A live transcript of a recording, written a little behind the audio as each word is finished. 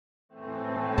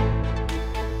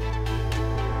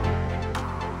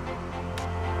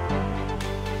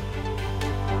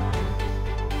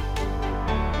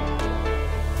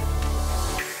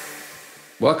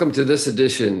Welcome to this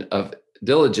edition of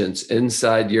Diligence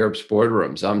Inside Europe's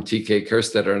Boardrooms. I'm TK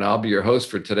Kerstetter, and I'll be your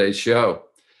host for today's show.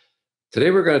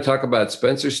 Today, we're going to talk about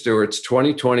Spencer Stuart's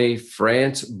 2020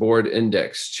 France Board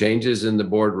Index, Changes in the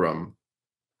Boardroom.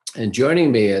 And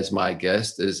joining me as my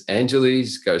guest is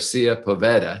Angelis Garcia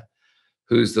Poveda,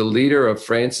 who's the leader of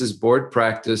France's board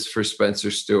practice for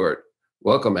Spencer Stuart.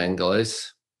 Welcome,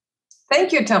 Angelis.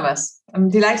 Thank you, Thomas. I'm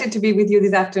delighted to be with you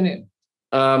this afternoon.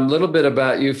 A little bit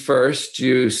about you first.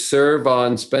 You serve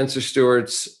on Spencer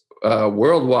Stuart's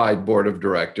worldwide board of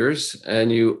directors,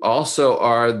 and you also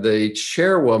are the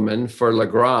chairwoman for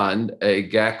Legrand, a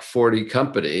GAC 40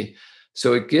 company.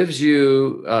 So it gives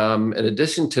you, in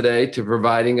addition today to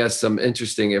providing us some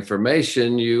interesting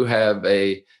information, you have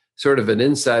a sort of an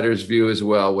insider's view as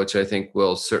well, which I think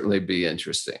will certainly be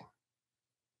interesting.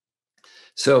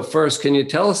 So first, can you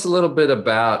tell us a little bit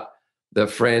about the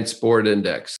France Board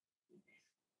Index?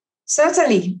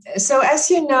 Certainly. So as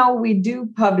you know, we do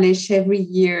publish every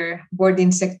year board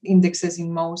indexes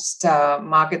in most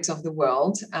markets of the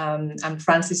world, and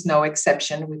France is no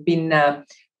exception. We've been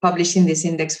publishing this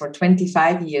index for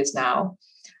 25 years now.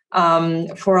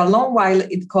 For a long while,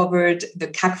 it covered the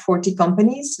CAC 40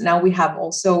 companies. Now we have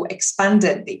also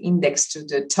expanded the index to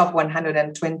the top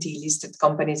 120 listed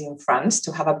companies in France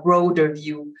to have a broader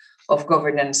view of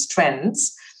governance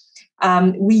trends.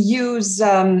 We use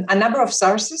a number of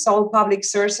sources, all public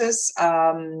sources,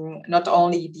 not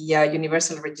only the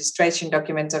universal registration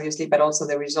documents, obviously, but also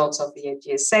the results of the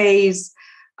GSAs,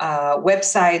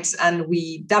 websites, and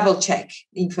we double check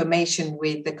information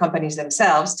with the companies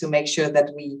themselves to make sure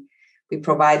that we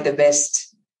provide the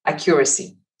best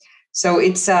accuracy. So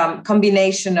it's a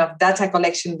combination of data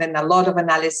collection, then a lot of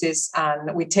analysis,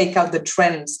 and we take out the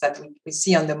trends that we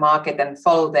see on the market and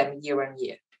follow them year on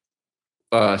year.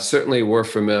 Certainly, we're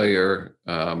familiar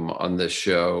on this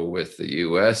show with the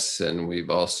US, and we've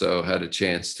also had a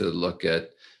chance to look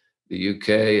at the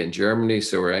UK and Germany.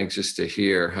 So we're anxious to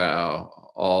hear how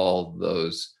all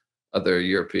those other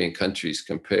European countries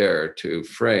compare to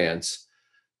France.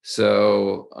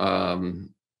 So,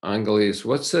 Angelis,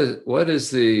 what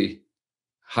is the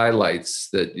highlights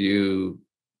that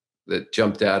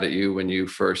jumped out at you when you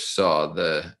first saw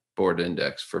the board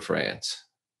index for France?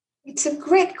 It's a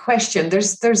great question.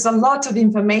 There's a lot of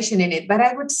information in it, but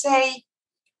I would say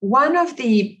one of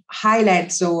the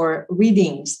highlights or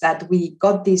readings that we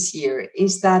got this year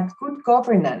is that good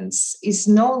governance is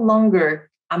no longer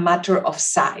a matter of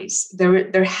size.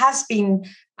 There has been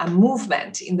a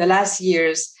movement in the last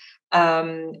years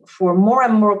for more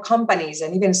and more companies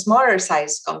and even smaller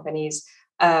sized companies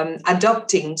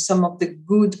adopting some of the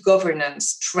good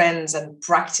governance trends and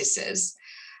practices.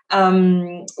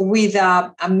 With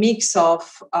a mix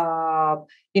of,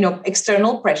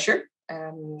 external pressure,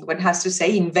 one has to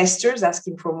say, investors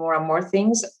asking for more and more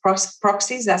things,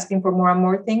 proxies asking for more and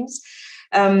more things.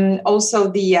 Also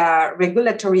the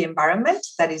regulatory environment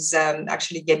that is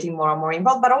actually getting more and more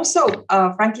involved, but also,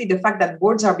 frankly, the fact that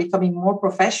boards are becoming more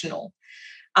professional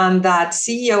and that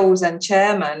CEOs and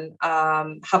chairmen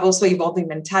have also evolving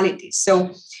mentalities.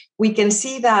 So we can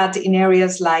see that in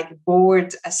areas like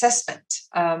board assessment.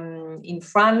 In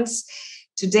France,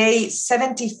 today,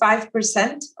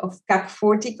 75% of CAC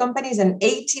 40 companies and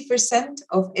 80%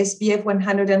 of SBF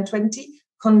 120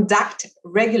 conduct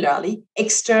regularly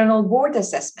external board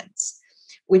assessments,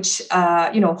 which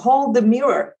hold the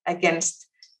mirror against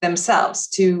themselves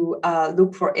to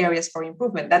look for areas for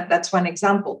improvement. That's one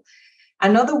example.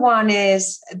 Another one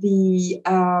is the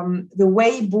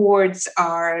way boards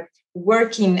are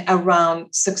working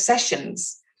around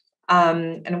successions.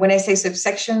 And when I say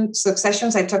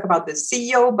successions, I talk about the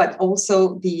CEO, but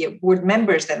also the board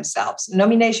members themselves,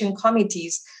 nomination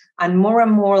committees, and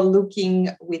more looking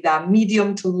with a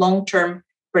medium to long-term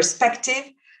perspective,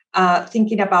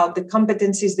 thinking about the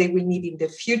competencies they will need in the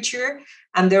future,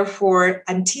 and therefore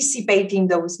anticipating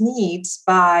those needs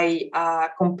by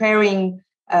comparing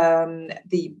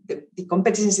the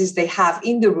competencies they have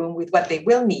in the room with what they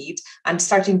will need and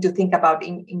starting to think about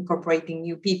incorporating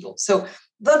new people. So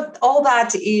all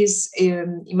that is,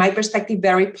 in my perspective,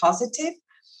 very positive.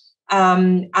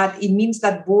 It means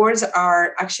that boards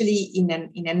are actually in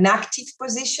an active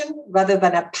position rather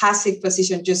than a passive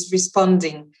position, just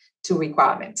responding to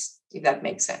requirements, if that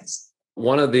makes sense.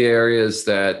 One of the areas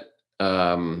that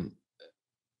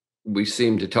we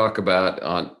seem to talk about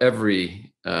on every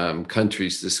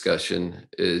country's discussion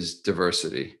is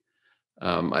diversity.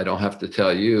 I don't have to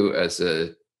tell you, as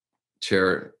a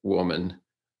chairwoman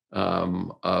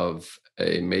of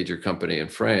a major company in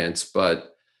France,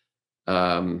 but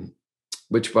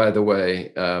which, by the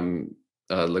way,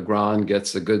 Legrand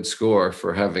gets a good score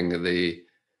for having the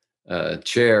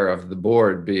chair of the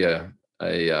board be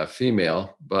a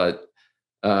female, but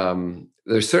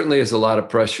there certainly is a lot of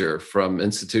pressure from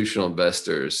institutional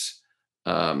investors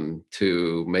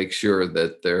to make sure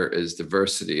that there is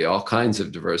diversity, all kinds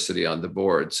of diversity on the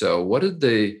board. So what did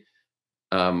the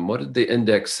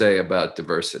index say about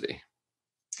diversity?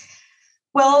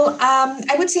 Well,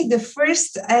 I would say the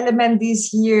first element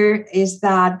this year is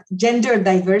that gender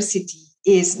diversity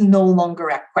is no longer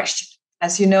a question.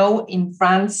 As you know, in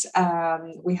France,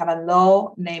 we have a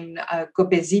law named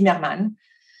Copé-Zimmermann,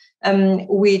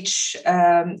 which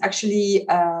actually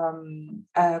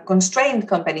constrained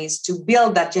companies to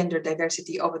build that gender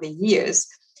diversity over the years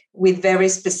with the very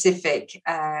specific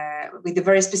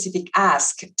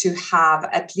ask to have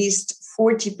at least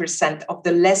 40% of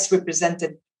the less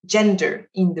represented gender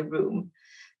in the room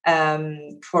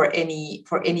for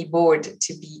any board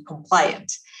to be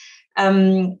compliant.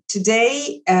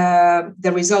 Today,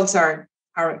 the results are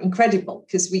incredible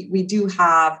because we do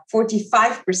have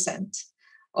 45%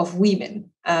 of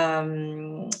women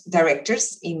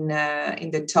directors in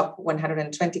the top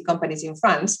 120 companies in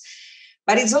France.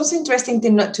 But it's also interesting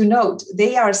to note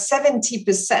they are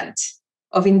 70%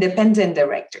 of independent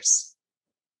directors.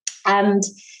 And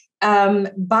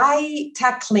by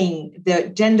tackling the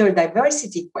gender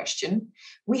diversity question,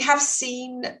 we have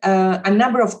seen a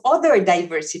number of other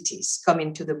diversities come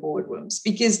into the boardrooms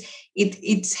because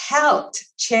it's helped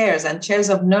chairs and chairs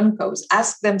of non-cos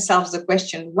ask themselves the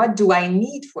question, what do I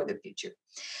need for the future?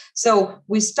 So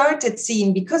we started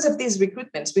seeing, because of these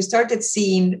recruitments, we started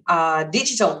seeing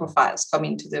digital profiles come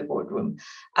into the boardroom,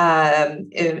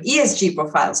 ESG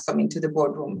profiles come into the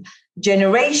boardroom,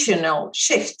 generational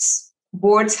shifts.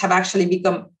 Boards have actually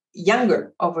become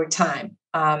younger over time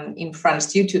in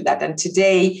France due to that. And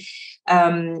today,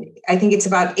 I think it's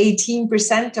about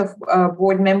 18% of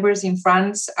board members in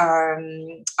France are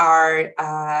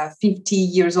 50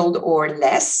 years old or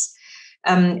less,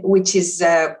 which is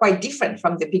quite different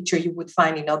from the picture you would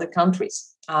find in other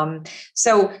countries.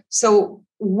 So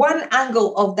one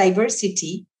angle of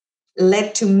diversity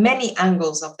led to many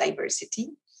angles of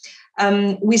diversity.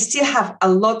 We still have a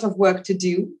lot of work to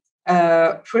do.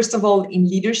 First of all, in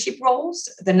leadership roles,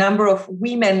 the number of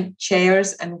women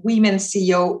chairs and women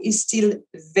CEO is still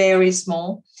very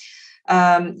small.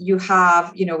 You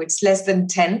have, it's less than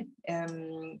 10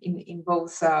 in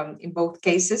both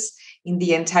cases in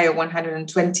the entire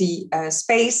 120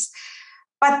 space.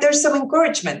 But there's some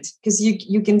encouragement because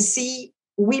you can see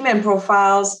women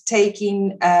profiles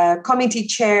taking committee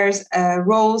chairs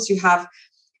roles. You have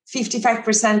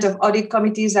 55% of audit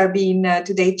committees are being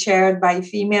today chaired by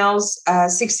females,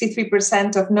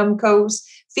 63% of NOMCOs,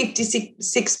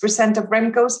 56% of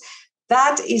REMCOs.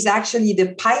 That is actually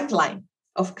the pipeline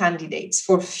of candidates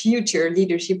for future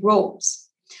leadership roles.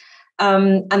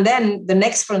 And then the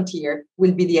next frontier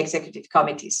will be the executive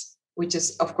committees, which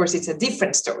is, of course, it's a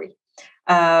different story.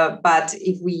 But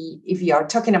if we are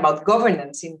talking about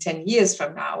governance in 10 years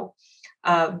from now,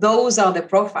 those are the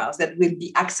profiles that will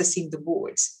be accessing the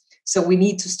boards. So we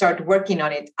need to start working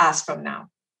on it as from now.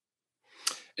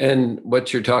 And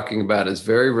what you're talking about is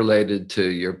very related to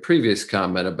your previous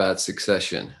comment about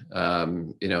succession.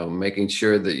 Making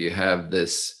sure that you have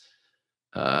this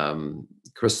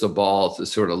crystal ball to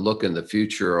sort of look in the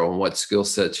future on what skill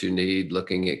sets you need,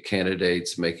 looking at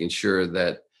candidates, making sure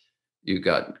that you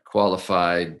got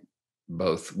qualified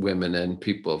both women and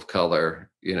people of color,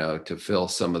 to fill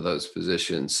some of those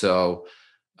positions. So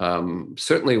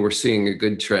certainly we're seeing a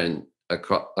good trend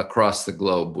across the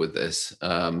globe with this.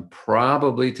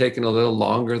 Probably taking a little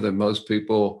longer than most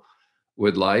people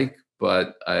would like,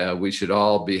 but we should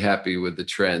all be happy with the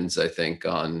trends, I think,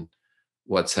 on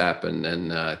what's happened.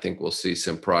 And I think we'll see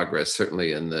some progress,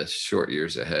 certainly in the short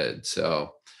years ahead.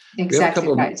 So exactly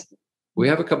right. We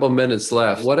have a couple of minutes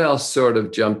left. What else sort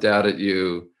of jumped out at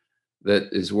you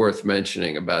that is worth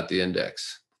mentioning about the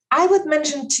index? I would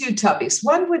mention two topics.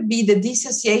 One would be the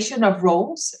dissociation of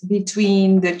roles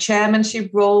between the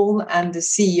chairmanship role and the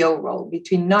CEO role,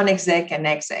 between non-exec and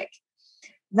exec.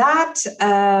 That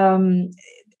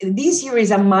this year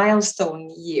is a milestone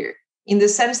year in the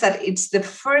sense that it's the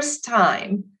first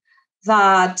time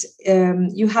that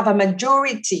you have a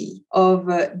majority of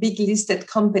big listed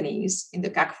companies in the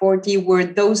CAC 40 where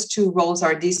those two roles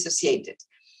are dissociated.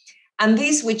 And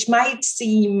this, which might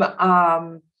seem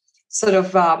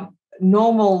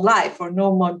normal life or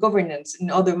normal governance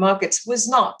in other markets, was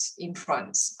not in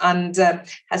France and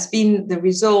has been the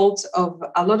result of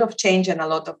a lot of change and a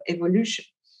lot of evolution.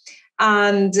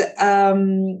 And I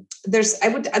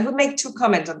would make two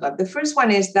comments on that. The first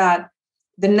one is that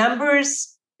the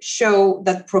numbers show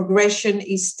that progression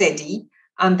is steady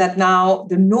and that now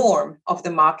the norm of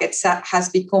the market has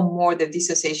become more the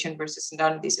dissociation versus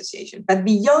non-dissociation. But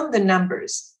beyond the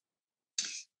numbers,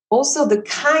 also the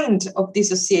kind of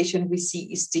dissociation we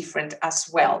see is different as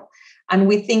well. And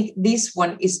we think this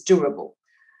one is durable.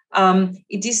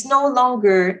 It is no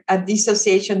longer a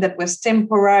dissociation that was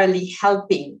temporarily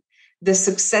helping the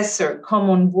successor come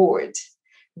on board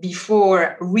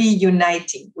before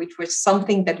reuniting, which was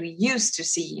something that we used to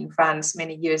see in France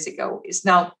many years ago, is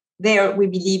now there, we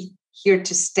believe, here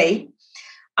to stay.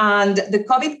 And the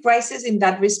COVID crisis in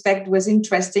that respect was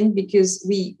interesting because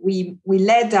we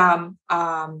led a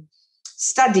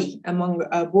study among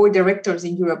board directors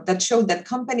in Europe that showed that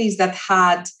companies that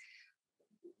had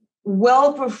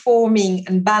well-performing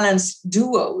and balanced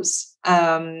duos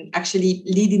actually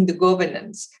leading the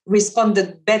governance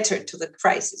responded better to the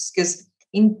crisis, because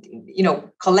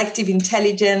collective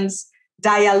intelligence,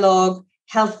 dialogue,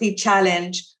 healthy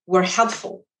challenge were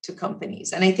helpful to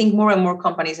companies. And I think more and more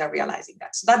companies are realizing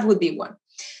that. So that would be one.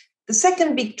 The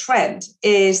second big trend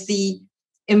is the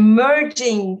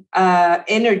emerging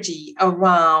energy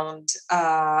around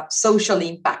social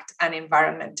impact and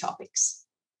environment topics.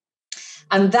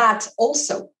 And that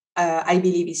also, I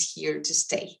believe, is here to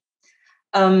stay.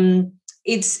 And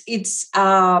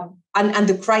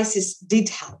the crisis did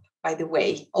help, by the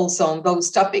way, also on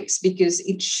those topics, because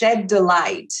it shed the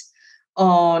light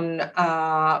on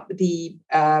the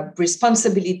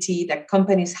responsibility that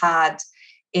companies had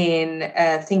in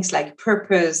things like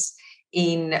purpose,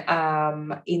 in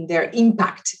their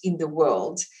impact in the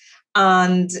world.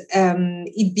 And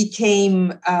it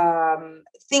became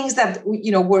things that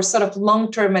were sort of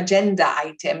long-term agenda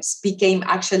items became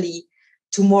actually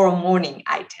tomorrow morning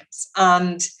items.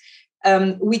 And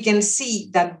we can see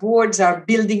that boards are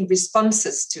building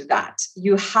responses to that.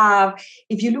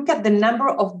 If you look at the number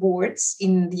of boards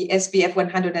in the SBF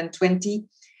 120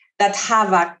 that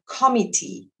have a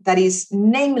committee that is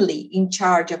namely in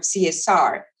charge of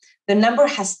CSR, the number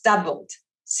has doubled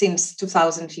since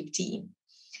 2015,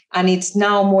 and it's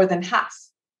now more than half.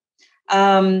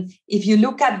 If you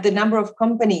look at the number of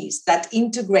companies that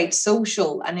integrate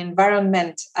social and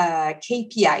environment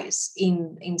KPIs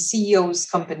in CEOs'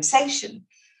 compensation,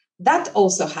 that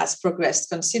also has progressed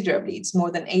considerably. It's more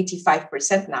than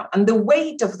 85% now. And the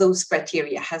weight of those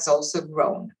criteria has also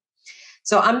grown.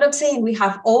 So I'm not saying we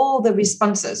have all the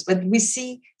responses, but we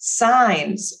see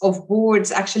signs of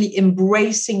boards actually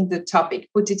embracing the topic,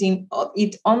 putting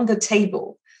it on the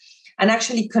table, and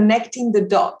actually connecting the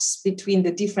dots between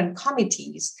the different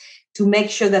committees to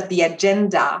make sure that the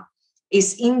agenda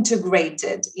is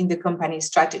integrated in the company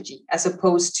strategy, as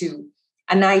opposed to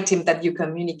an item that you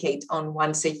communicate on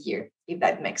once a year, if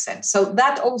that makes sense. So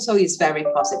that also is very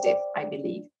positive, I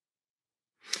believe.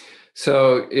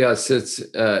 So, yes, it's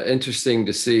interesting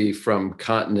to see from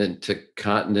continent to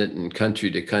continent and country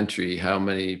to country how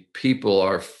many people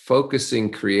are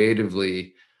focusing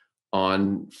creatively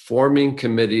on forming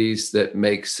committees that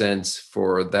make sense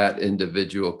for that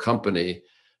individual company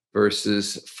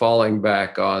versus falling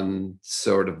back on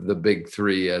sort of the big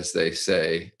three, as they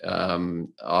say,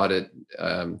 audit,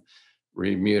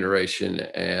 remuneration,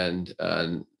 and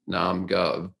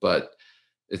NomGov. But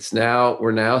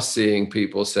we're now seeing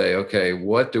people say, okay,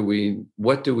 what do we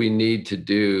need to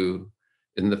do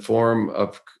in the form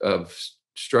of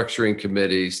structuring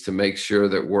committees to make sure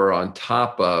that we're on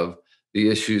top of the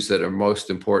issues that are most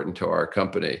important to our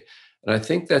company. And I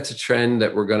think that's a trend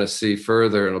that we're going to see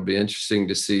further. It'll be interesting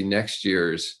to see next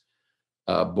year's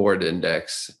board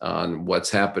index on what's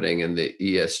happening in the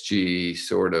ESG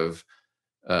sort of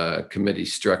committee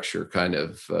structure kind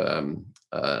of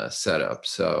setup.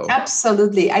 So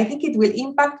absolutely. I think it will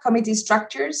impact committee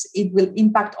structures. It will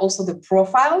impact also the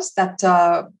profiles that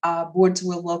boards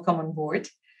will welcome on board.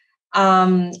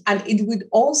 And it would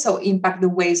also impact the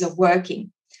ways of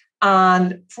working,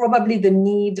 and probably the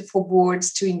need for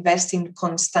boards to invest in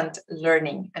constant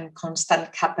learning and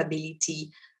constant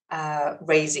capability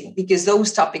raising, because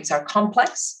those topics are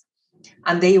complex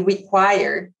and they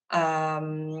require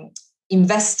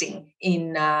investing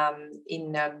in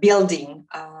building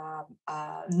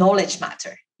knowledge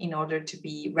matter in order to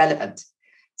be relevant.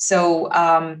 So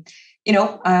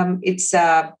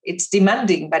it's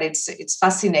demanding, but it's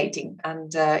fascinating,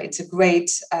 and it's a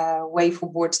great way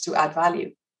for boards to add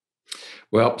value.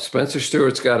 Well, Spencer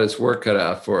Stuart's got his work cut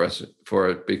out for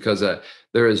it, because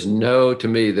there is no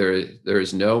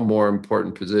more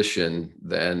important position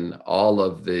than all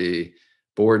of the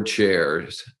board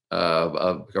chairs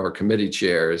of our committee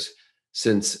chairs,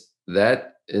 since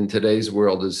that in today's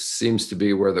world seems to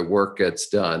be where the work gets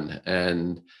done.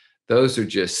 And those are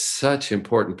just such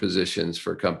important positions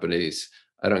for companies.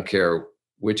 I don't care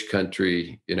which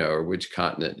country, or which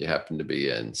continent you happen to be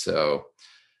in. So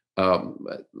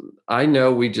I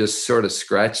know we just sort of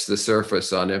scratched the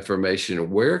surface on information.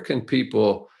 Where can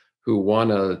people who want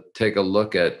to take a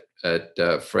look at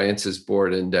France's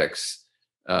board index,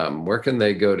 where can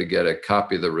they go to get a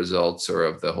copy of the results or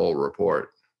of the whole report?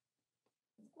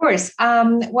 Of course.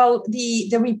 Well,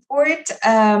 the report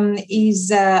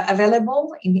is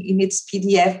available in its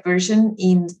PDF version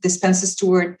in the Spencer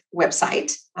Stuart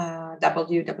website,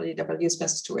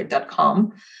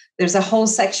 www.spencerstuart.com. There's a whole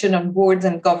section on boards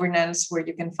and governance where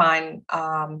you can find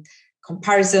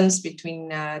comparisons between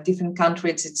different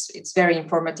countries. It's very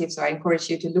informative, so I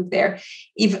encourage you to look there.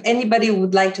 If anybody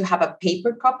would like to have a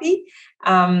paper copy,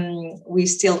 we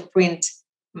still print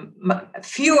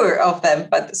fewer of them,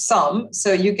 but some,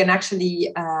 so you can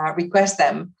actually request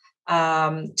them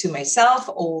to myself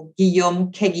or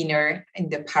Guillaume Keginer in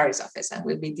the Paris office, and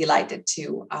we'll be delighted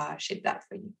to ship that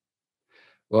for you.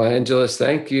 Well, Angeles,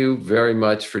 thank you very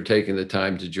much for taking the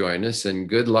time to join us, and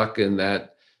good luck in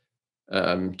that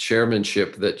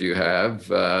chairmanship that you have.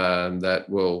 That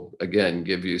will, again,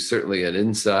 give you certainly an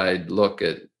inside look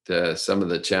at some of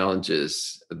the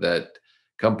challenges that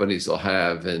companies will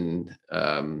have in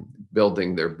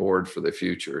building their board for the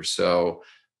future. So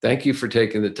thank you for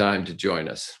taking the time to join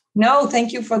us. No,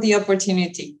 thank you for the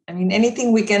opportunity. I mean,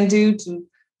 anything we can do to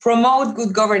promote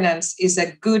good governance is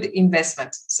a good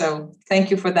investment. So thank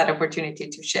you for that opportunity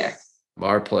to share.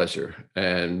 Our pleasure.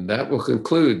 And that will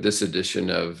conclude this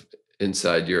edition of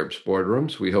Inside Europe's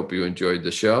Boardrooms. We hope you enjoyed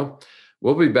the show.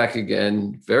 We'll be back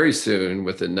again very soon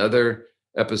with another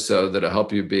episode that'll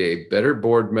help you be a better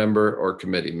board member or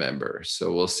committee member.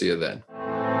 So we'll see you then.